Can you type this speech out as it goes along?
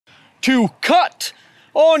To cut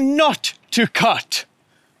or not to cut?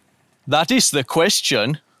 That is the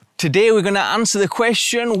question. Today we're going to answer the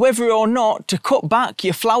question whether or not to cut back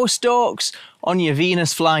your flower stalks on your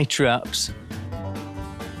Venus flytraps.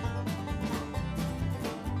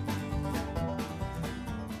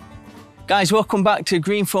 Guys, welcome back to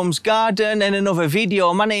Greenthumbs Garden and another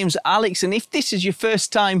video. My name's Alex, and if this is your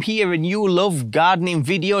first time here and you love gardening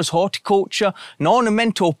videos, horticulture and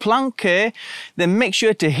ornamental plant care, then make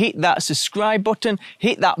sure to hit that subscribe button,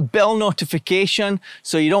 hit that bell notification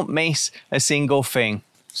so you don't miss a single thing.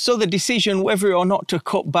 So the decision whether or not to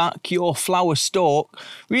cut back your flower stalk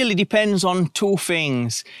really depends on two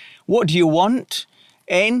things. What do you want,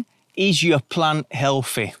 and is your plant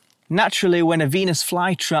healthy? Naturally, when a Venus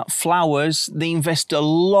flytrap flowers, they invest a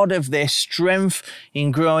lot of their strength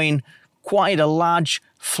in growing quite a large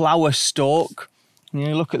flower stalk. And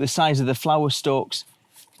you look at the size of the flower stalks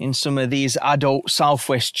in some of these adult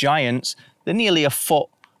Southwest giants, they're nearly a foot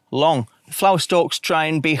long. The flower stalks try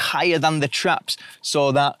and be higher than the traps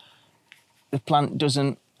so that the plant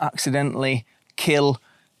doesn't accidentally kill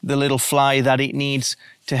the little fly that it needs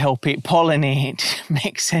to help it pollinate.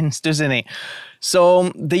 Makes sense, doesn't it?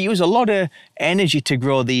 So they use a lot of energy to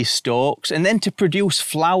grow these stalks and then to produce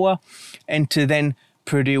flower and to then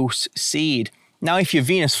produce seed. Now, if your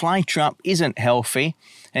Venus flytrap isn't healthy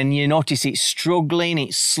and you notice it's struggling,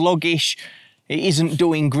 it's sluggish, it isn't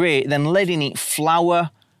doing great, then letting it flower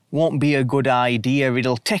won't be a good idea.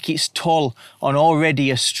 It'll take its toll on already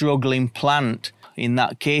a struggling plant. In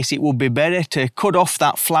that case, it would be better to cut off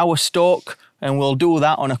that flower stalk, and we'll do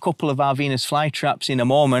that on a couple of our Venus flytraps in a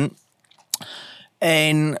moment,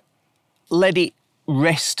 and let it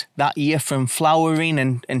rest that year from flowering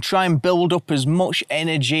and try and build up as much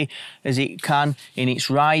energy as it can in its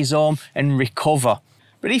rhizome and recover.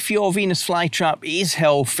 But if your Venus flytrap is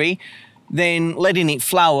healthy, then letting it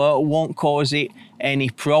flower won't cause it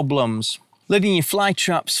any problems. Letting your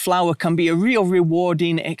flytraps flower can be a real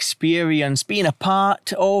rewarding experience, being a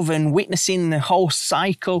part of and witnessing the whole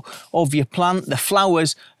cycle of your plant. The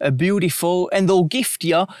flowers are beautiful and they'll gift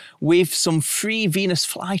you with some free Venus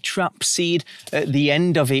flytrap seed at the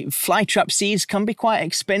end of it. Flytrap seeds can be quite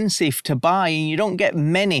expensive to buy and you don't get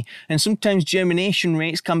many, and sometimes germination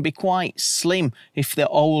rates can be quite slim if they're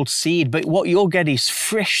old seed, but what you'll get is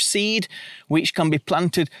fresh seed which can be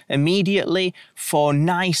planted immediately for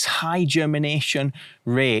nice high germination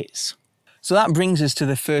rates. So that brings us to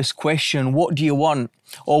the first question: what do you want,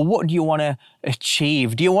 or what do you want to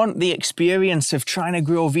achieve? Do you want the experience of trying to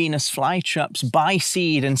grow Venus flytraps by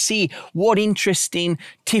seed and see what interesting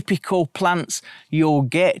typical plants you'll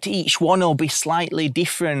get? Each one will be slightly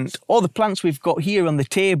different. All the plants we've got here on the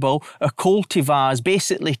table are cultivars,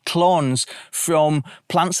 basically clones from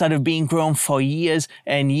plants that have been grown for years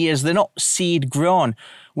and years. They're not seed grown.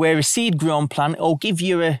 Where a seed-grown plant will give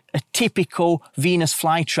you a typical Venus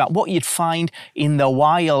flytrap, what you'd find in the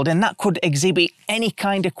wild, and that could exhibit any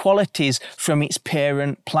kind of qualities from its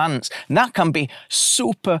parent plants. And that can be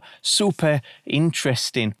super, super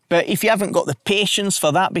interesting. But if you haven't got the patience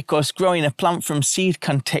for that, because growing a plant from seed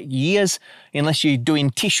can take years, unless you're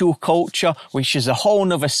doing tissue culture, which is a whole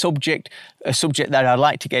nother subject, a subject that I'd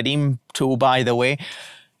like to get into, by the way.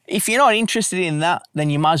 If you're not interested in that, then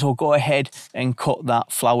you might as well go ahead and cut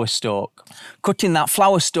that flower stalk. Cutting that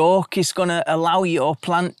flower stalk is going to allow your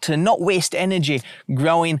plant to not waste energy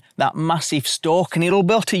growing that massive stalk, and it'll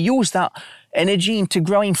be able to use that energy into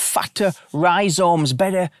growing fatter rhizomes,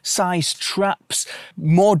 better sized traps,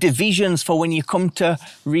 more divisions for when you come to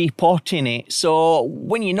repotting it. So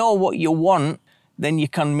when you know what you want, then you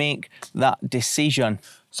can make that decision.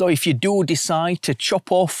 So if you do decide to chop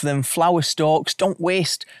off them flower stalks, don't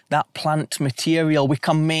waste that plant material. We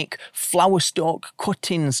can make flower stalk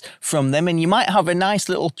cuttings from them, and you might have a nice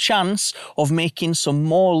little chance of making some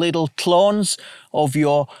more little clones of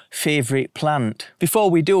your favourite plant. Before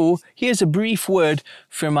we do, here's a brief word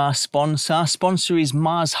from our sponsor. Our sponsor is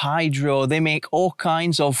Mars Hydro. They make all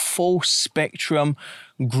kinds of full spectrum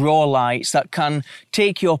grow lights that can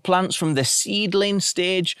take your plants from the seedling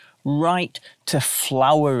stage right to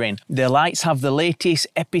flowering. Their lights have the latest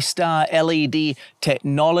Epistar LED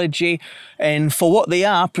technology, and for what they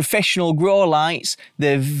are, professional grow lights,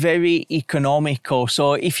 they're very economical.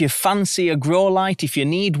 So if you fancy a grow light, if you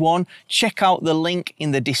need one, check out the link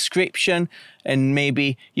in the description and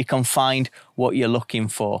maybe you can find what you're looking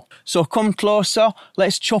for. So come closer,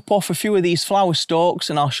 let's chop off a few of these flower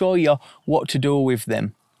stalks and I'll show you what to do with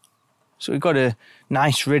them. So we've got a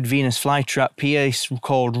nice red Venus flytrap here. It's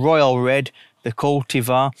called Royal Red, the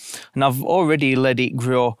cultivar, and I've already let it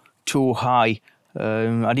grow too high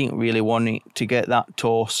I didn't really want it to get that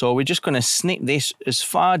tall, so we're just going to snip this as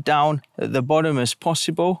far down at the bottom as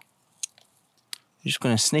possible. Just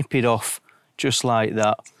going to snip it off just like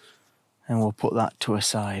that, and we'll put that to a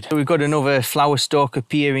side. So we've got another flower stalk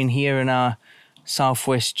appearing here in our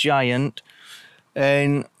Southwest Giant,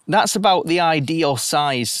 and that's about the ideal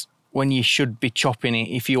size when you should be chopping it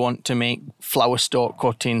if you want to make flower stalk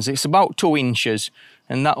cuttings. It's about 2 inches,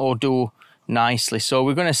 and that'll do nicely. So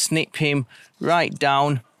we're going to snip him right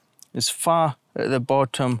down as far at the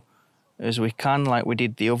bottom as we can, like we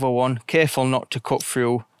did the other one. Careful not to cut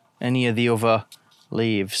through any of the other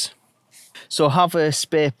leaves. So have a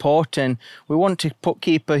spare pot, and we want to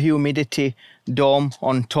keep a humidity dome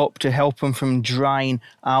on top to help them from drying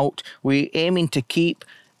out. We're aiming to keep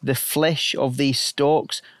the flesh of these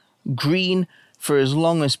stalks green for as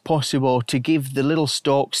long as possible to give the little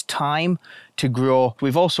stalks time to grow.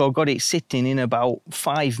 We've also got it sitting in about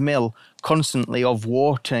 5 ml constantly of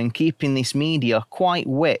water and keeping this media quite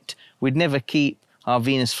wet. We'd never keep our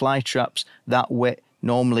Venus flytraps that wet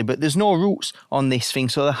normally, but there's no roots on this thing,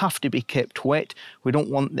 so they have to be kept wet. We don't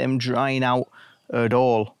want them drying out at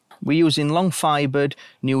all. We're using long fibred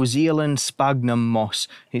New Zealand sphagnum moss.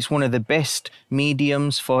 It's one of the best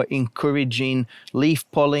mediums for encouraging leaf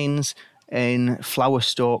pollens and flower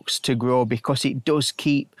stalks to grow, because it does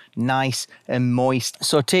keep nice and moist.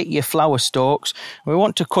 So take your flower stalks, we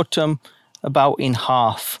want to cut them about in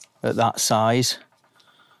half at that size.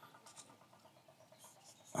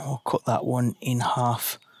 I'll cut that one in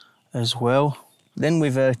half as well. Then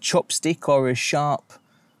with a chopstick or a sharp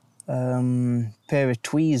pair of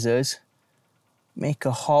tweezers, make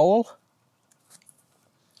a hole,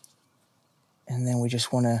 and then we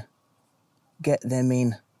just want to get them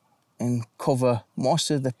in and cover most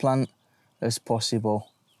of the plant as possible.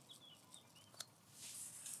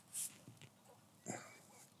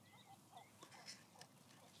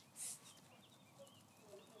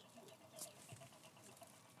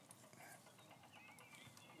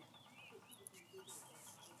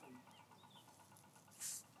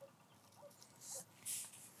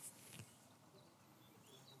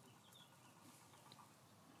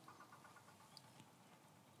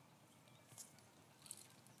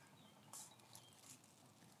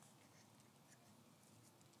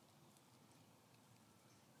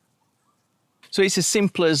 So it's as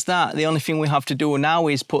simple as that. The only thing we have to do now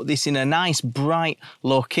is put this in a nice bright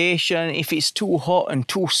location. If it's too hot and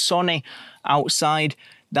too sunny outside,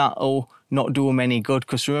 that'll not do them any good,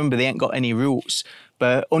 because remember, they ain't got any roots.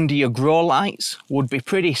 But under your grow lights would be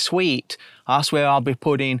pretty sweet. That's where I'll be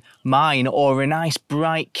putting mine, or a nice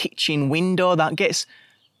bright kitchen window that gets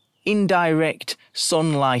indirect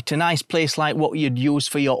sunlight, a nice place like what you'd use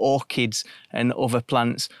for your orchids and other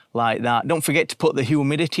plants like that. Don't forget to put the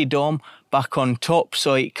humidity dome back on top,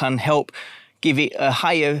 so it can help give it a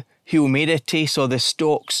higher humidity so the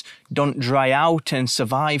stalks don't dry out and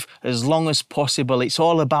survive as long as possible. It's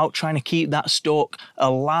all about trying to keep that stalk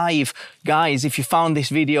alive. Guys, if you found this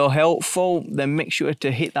video helpful, then make sure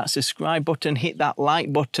to hit that subscribe button, hit that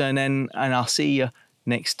like button, and I'll see you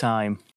next time.